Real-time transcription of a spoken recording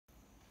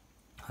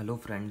Hello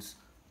friends,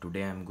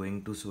 today I am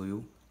going to show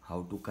you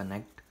how to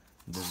connect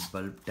this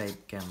bulb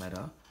type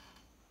camera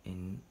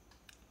in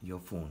your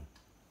phone.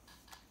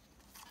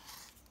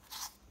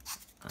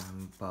 I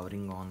am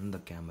powering on the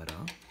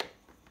camera.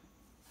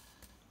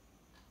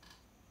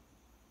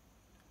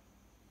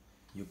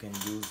 You can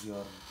use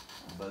your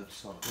bulb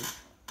socket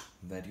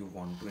where you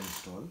want to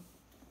install,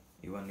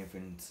 even if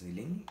in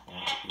ceiling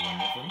or even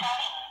if in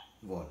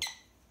wall.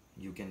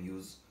 You can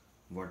use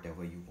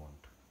whatever you want.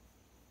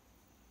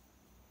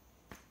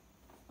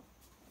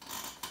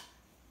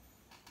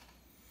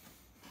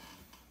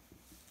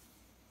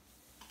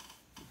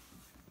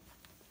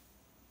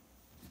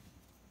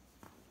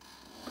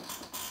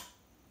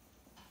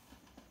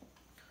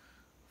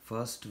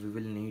 First, we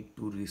will need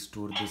to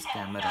restore this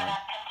camera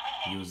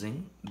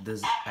using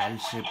this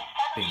L-shaped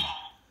pin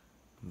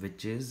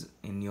which is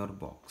in your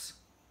box.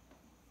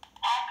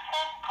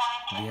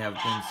 We have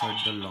to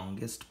insert the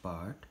longest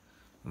part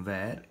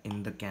where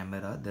in the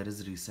camera there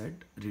is reset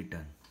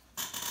return,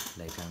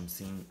 like I am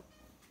seeing.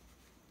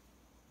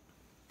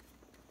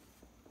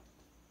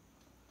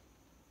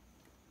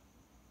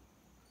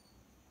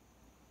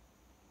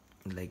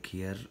 Like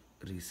here,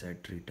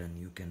 reset return,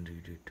 you can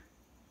read it.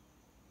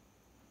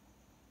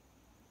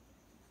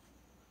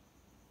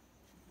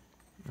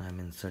 I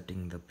am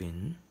inserting the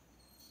pin.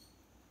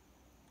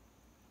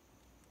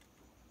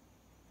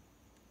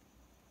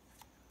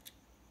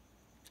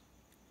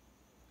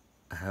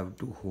 I have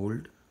to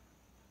hold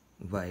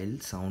while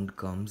sound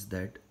comes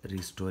that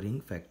restoring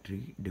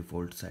factory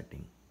default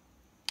setting.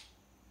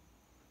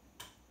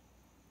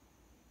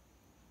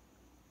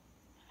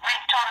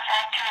 Restore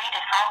factory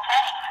default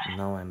settings.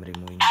 Now I am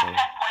removing the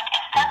Access point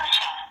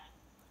establishing.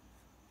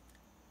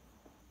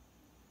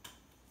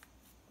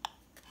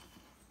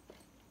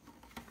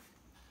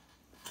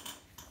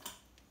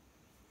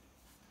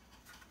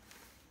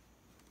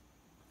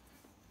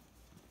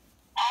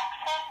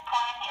 Access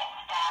point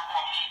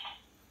established.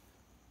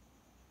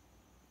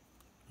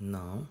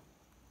 Now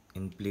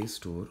in Play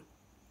Store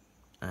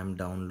I am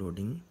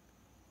downloading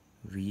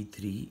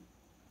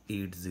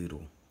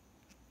v380.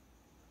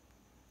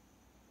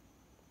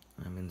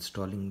 I am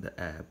installing the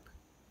app.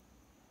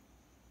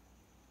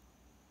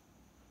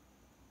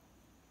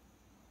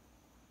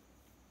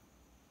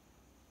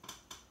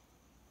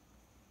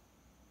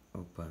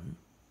 Open.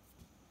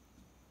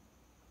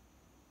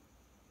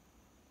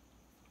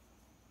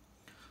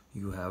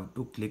 You have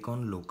to click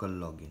on local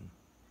login.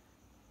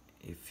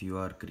 If you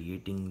are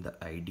creating the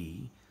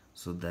ID,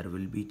 so there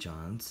will be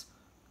chance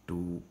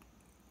to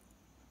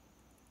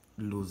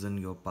loosen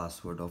your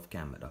password of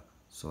camera.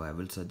 So I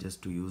will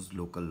suggest to use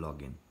local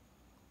login.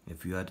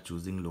 If you are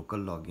choosing local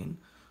login,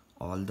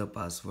 all the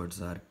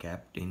passwords are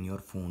kept in your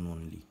phone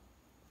only.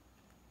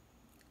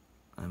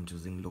 I am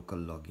choosing local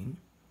login.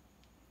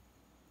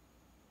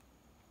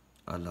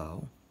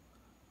 Allow,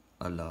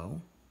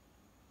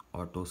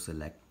 auto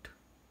select.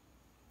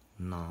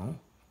 Now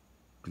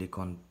click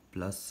on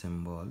plus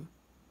symbol.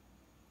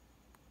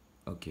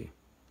 Okay,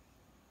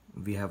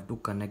 we have to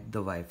connect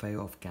the Wi-Fi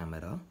of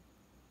camera.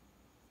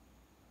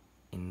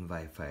 In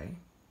Wi-Fi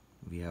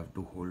we have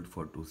to hold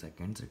for 2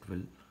 seconds. It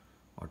will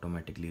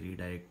automatically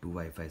redirect to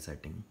Wi-Fi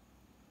setting.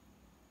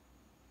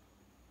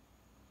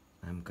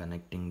 I am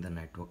connecting the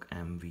network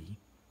MV,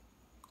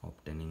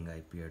 obtaining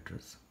IP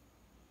address.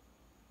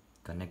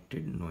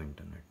 Connected, no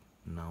internet.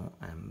 Now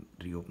I am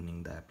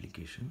reopening the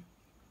application.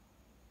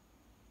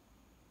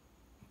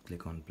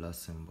 Click on plus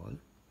symbol,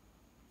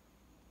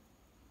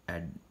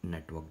 add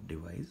network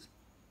device,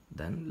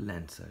 then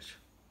lens search.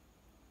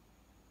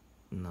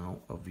 Now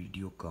a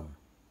video come.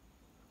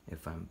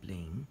 If I am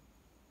playing,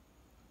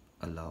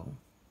 allow.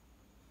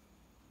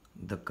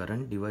 The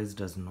current device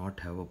does not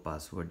have a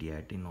password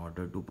yet. In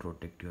order to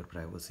protect your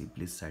privacy,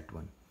 please set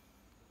one.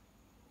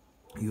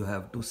 You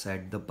have to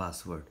set the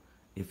password.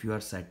 If you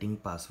are setting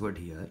password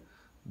here,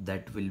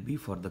 that will be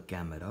for the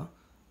camera.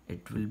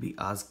 It will be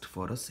asked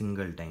for a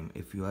single time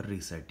if you are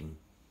resetting.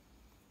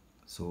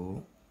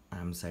 So I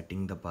am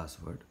setting the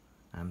password.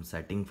 I am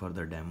setting for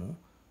the demo.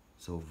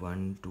 So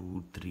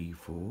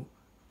 1234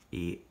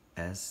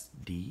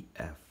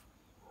 ASDF.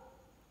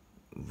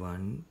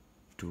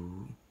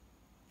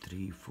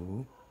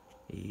 1234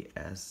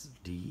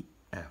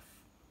 ASDF.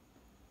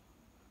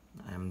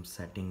 I am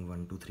setting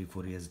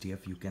 1234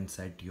 ASDF. You can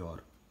set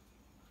your.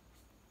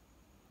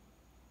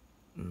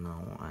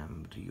 Now I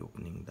am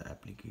reopening the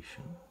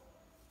application.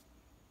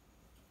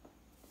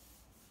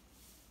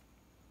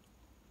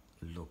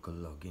 Local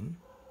login,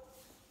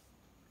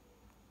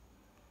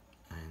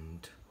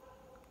 and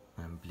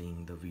I am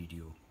playing the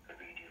video.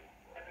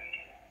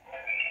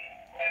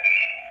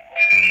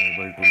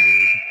 Unable to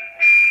load.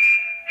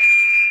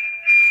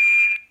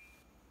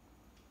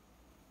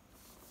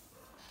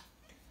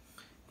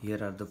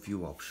 Here are the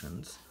few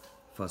options.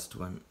 First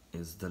one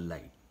is the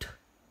light.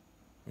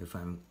 If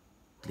I am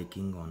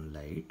clicking on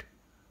light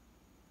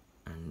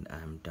and I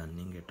am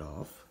turning it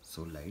off,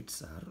 so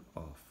lights are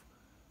off.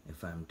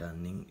 If I am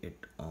turning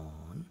it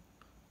on,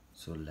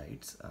 so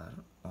lights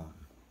are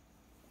on.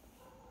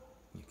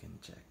 You can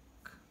check.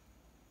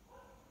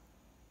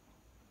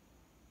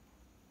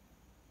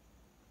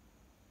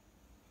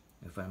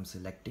 If I'm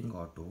selecting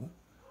auto,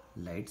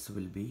 lights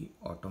will be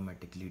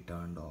automatically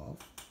turned off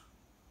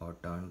or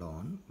turned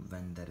on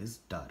when there is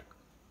dark.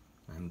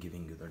 I'm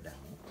giving you the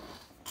demo.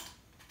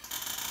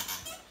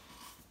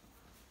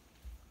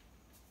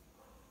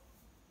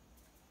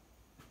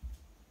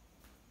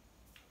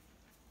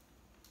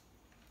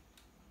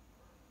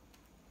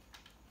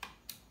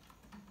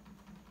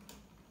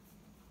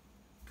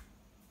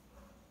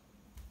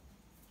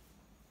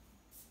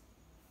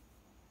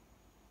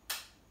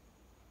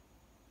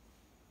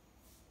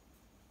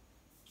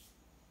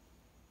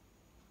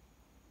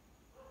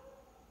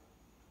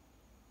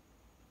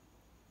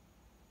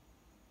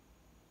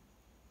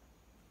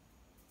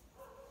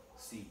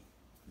 See,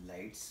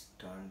 lights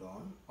turned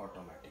on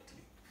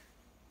automatically.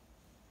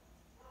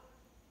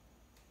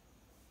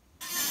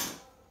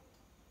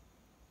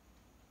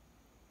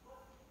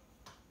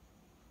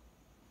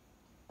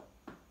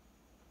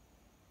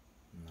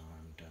 Now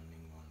I'm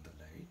turning on the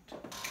light.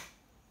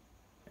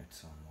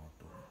 It's on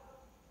auto.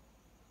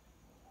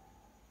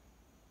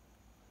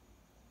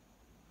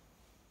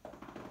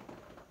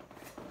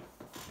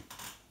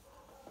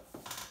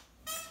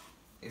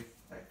 If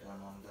I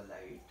turn on the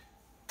light,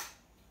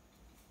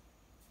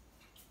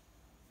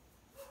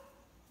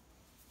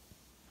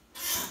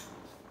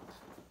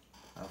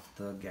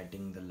 after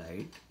getting the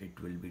light, it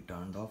will be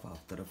turned off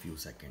after a few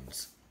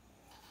seconds.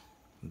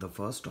 The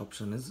first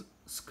option is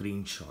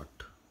screenshot.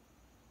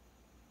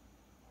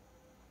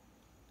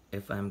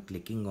 If I am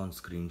clicking on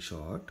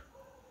screenshot,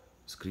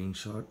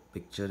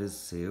 picture is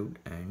saved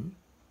and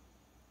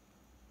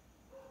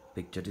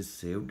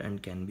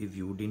can be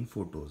viewed in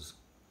photos.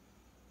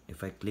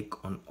 If I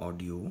click on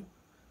audio,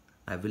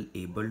 I will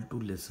able to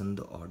listen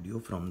the audio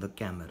from the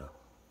camera.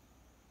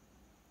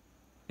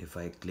 If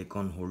I click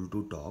on hold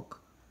to talk,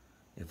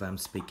 if I am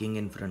speaking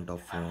in front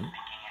of phone,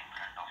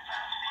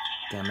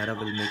 camera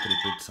will make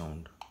repeat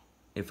sound.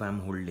 If I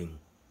am holding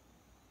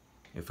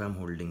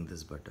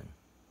this button.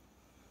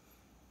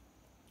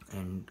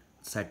 And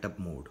setup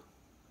mode.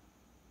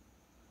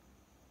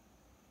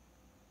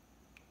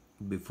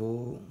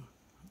 Before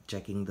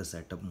checking the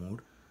setup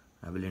mode,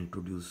 I will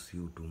introduce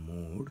you to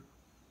mode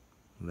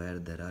where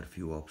there are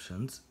few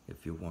options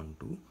if you want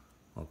to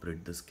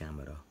operate this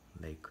camera,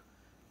 like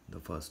the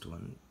first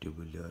one,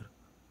 tubular,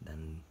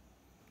 then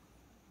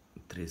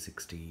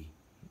 360,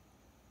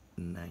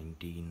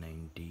 90,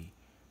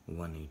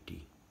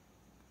 180,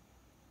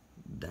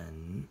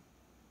 then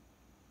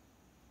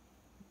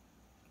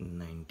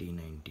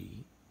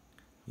 90.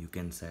 You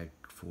can set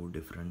 4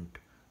 different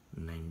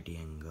 90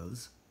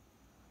 angles.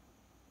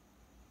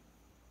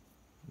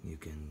 You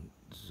can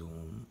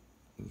zoom,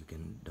 you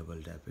can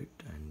double tap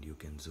it and you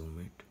can zoom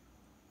it,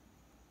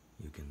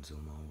 you can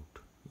zoom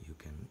out, you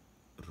can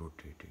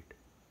rotate it.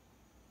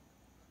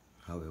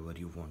 However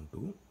you want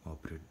to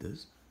operate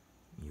this,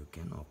 you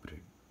can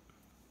operate.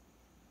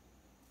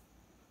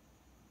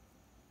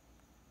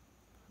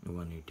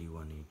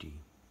 180.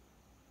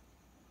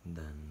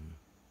 Then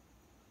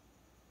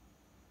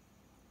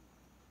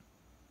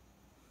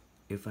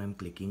if I'm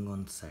clicking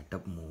on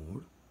setup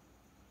mode,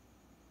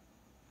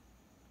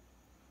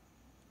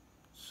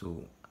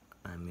 so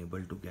I'm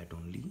able to get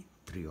only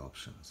 3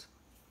 options.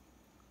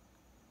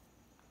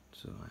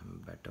 So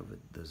I'm better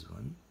with this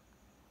one.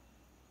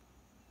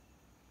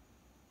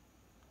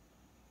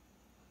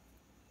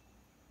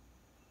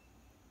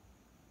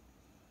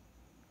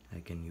 I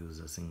can use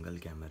a single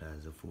camera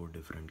as a 4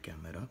 different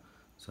camera,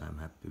 so I'm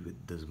happy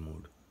with this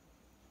mode.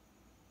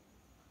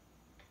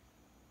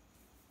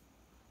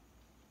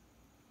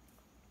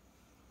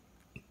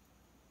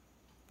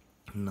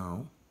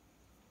 Now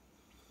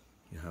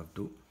you have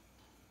to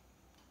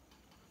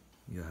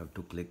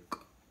click.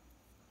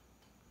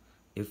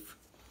 If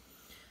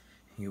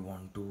you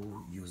want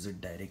to use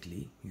it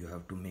directly, you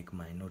have to make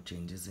minor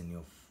changes in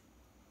your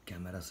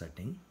camera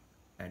setting.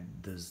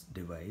 At this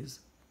device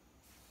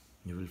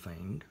you will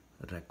find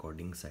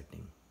recording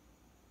setting.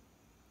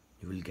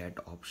 You will get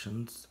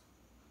options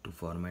to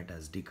format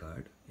SD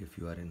card if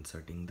you are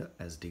inserting the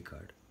SD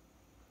card.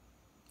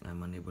 I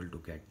am unable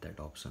to get that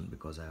option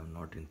because I have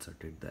not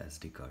inserted the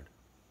SD card.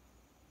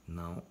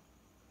 Now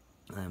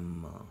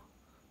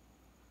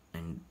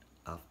and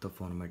after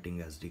formatting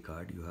SD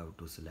card, you have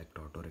to select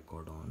auto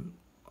record on,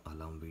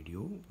 alarm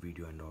video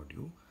and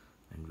audio,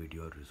 and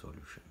video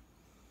resolution.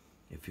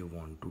 If you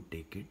want to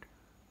take it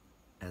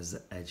as a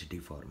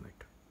HD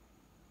format,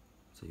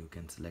 so you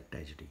can select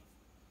HD.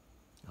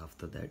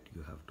 After that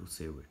you have to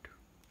save it.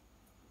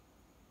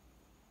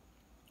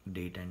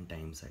 Date and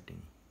time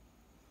setting.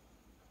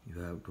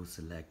 You have to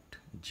select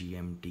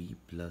GMT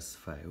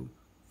 +5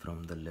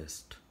 from the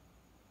list,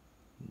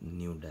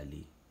 New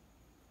Delhi,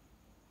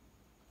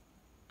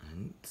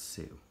 and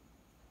save.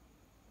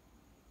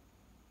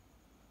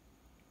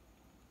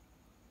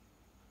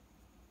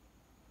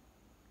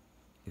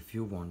 If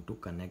you want to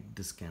connect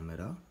this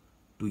camera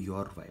to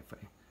your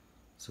Wi-Fi,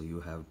 so you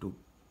have to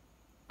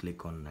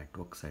click on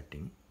network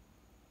setting.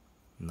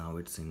 Now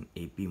it's in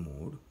AP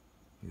mode.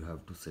 You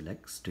have to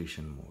select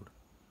station mode.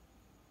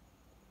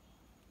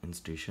 In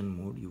station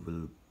mode you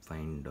will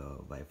find a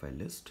Wi-Fi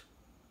list.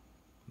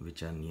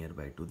 which are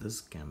nearby to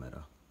this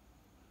camera.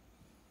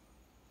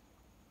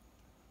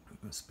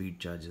 Speed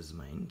charge is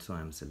mine, so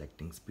I'm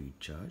selecting speed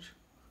charge.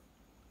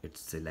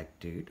 It's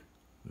selected.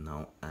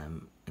 Now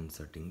I'm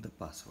inserting the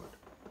password.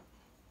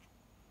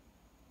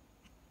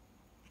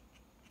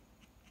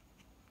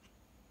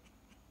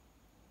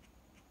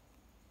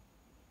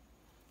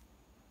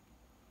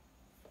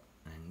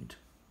 And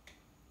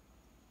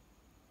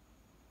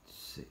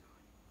save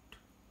it.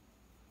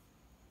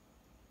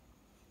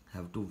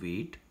 Have to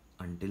wait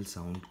until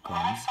sound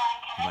comes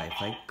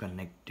Wi-Fi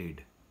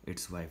connected.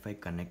 It's Wi-Fi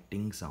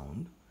connecting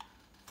sound.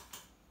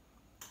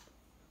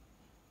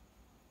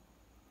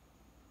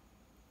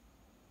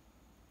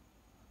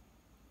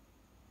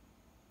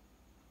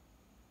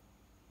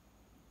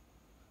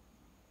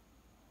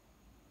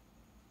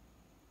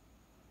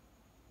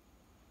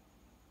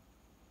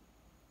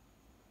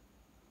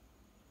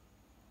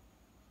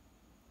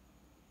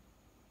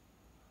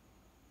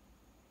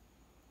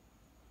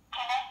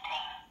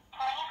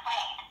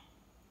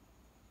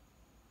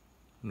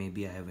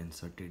 Maybe I have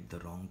inserted the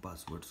wrong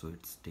password, so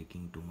it's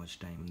taking too much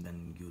time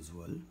than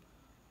usual.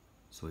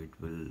 So it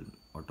will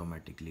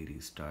automatically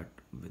restart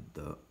with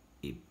the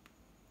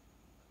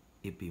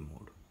AP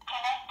mode.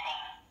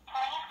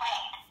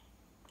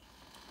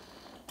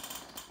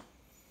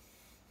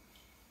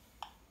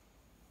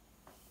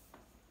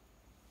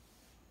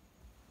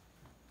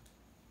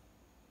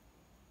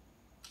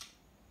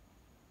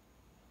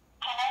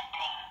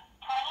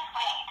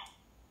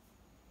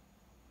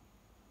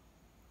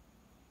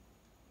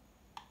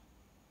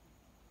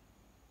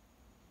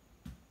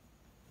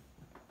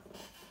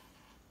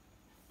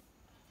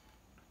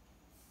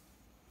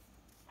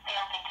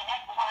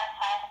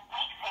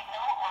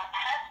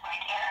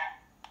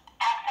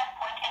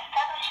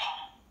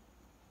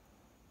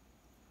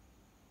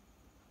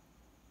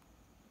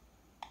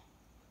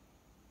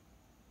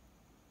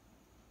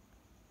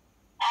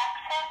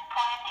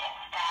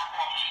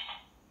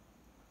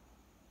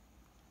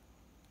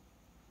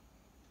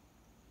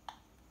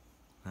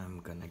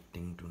 I'm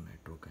connecting to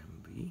network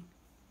MB.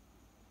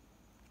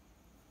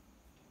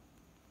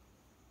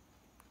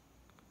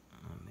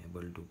 I'm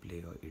able to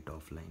play it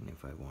offline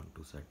if I want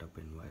to set up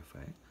in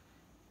Wi-Fi.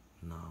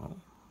 Now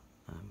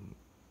I'm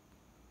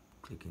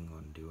clicking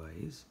on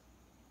device,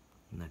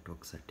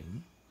 network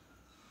setting,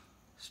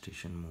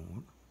 station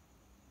mode,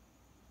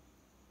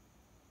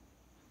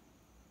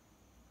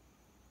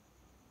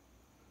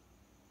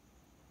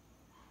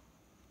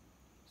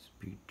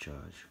 speed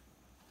charge.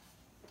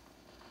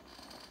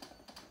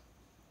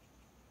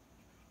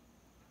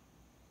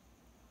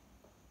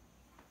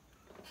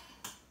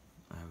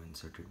 I have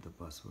inserted the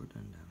password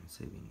and I'm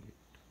saving it.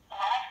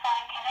 Wi-Fi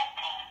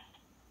connecting.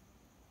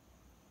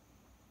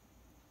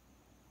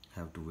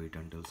 Have to wait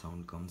until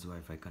sound comes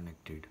Wi-Fi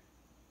connected.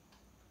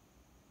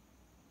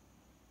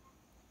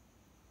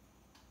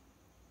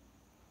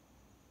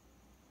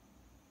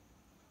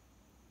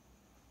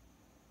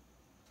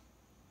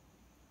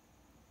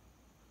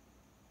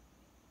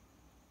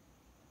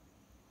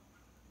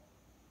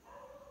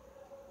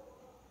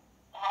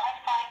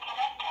 Wi-Fi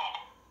connected.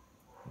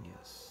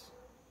 Yes.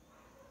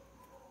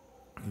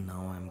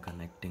 Now I'm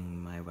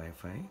connecting my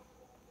Wi-Fi.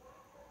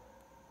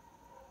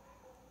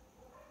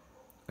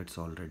 It's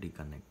already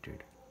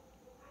connected.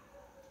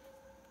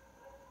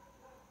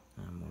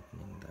 I'm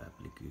opening the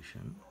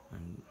application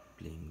and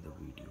playing the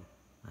video.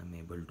 I'm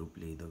able to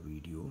play the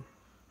video,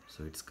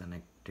 so it's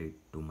connected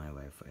to my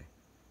Wi-Fi.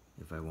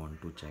 If I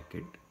want to check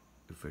it,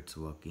 if it's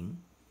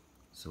working,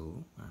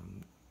 so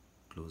I'm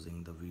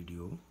closing the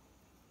video.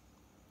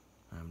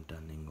 I'm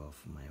turning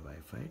off my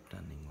Wi-Fi,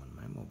 turning on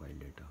my mobile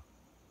data.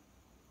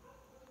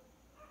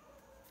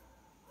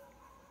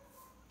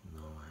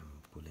 Now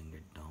I'm pulling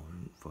it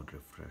down for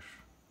refresh.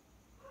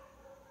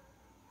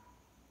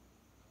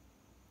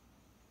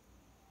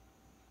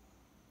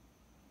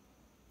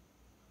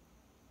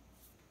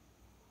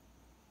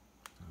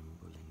 I'm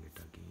pulling it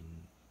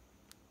again.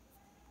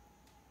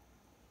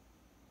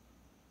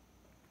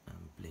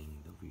 I'm playing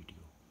the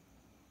video.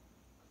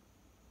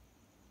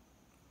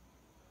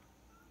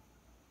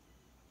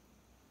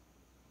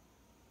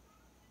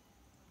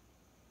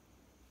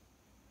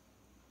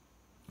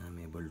 I'm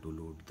able to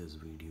load this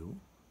video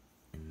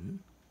in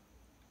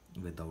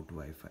without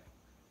Wi-Fi,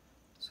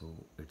 so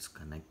it's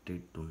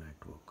connected to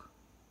network.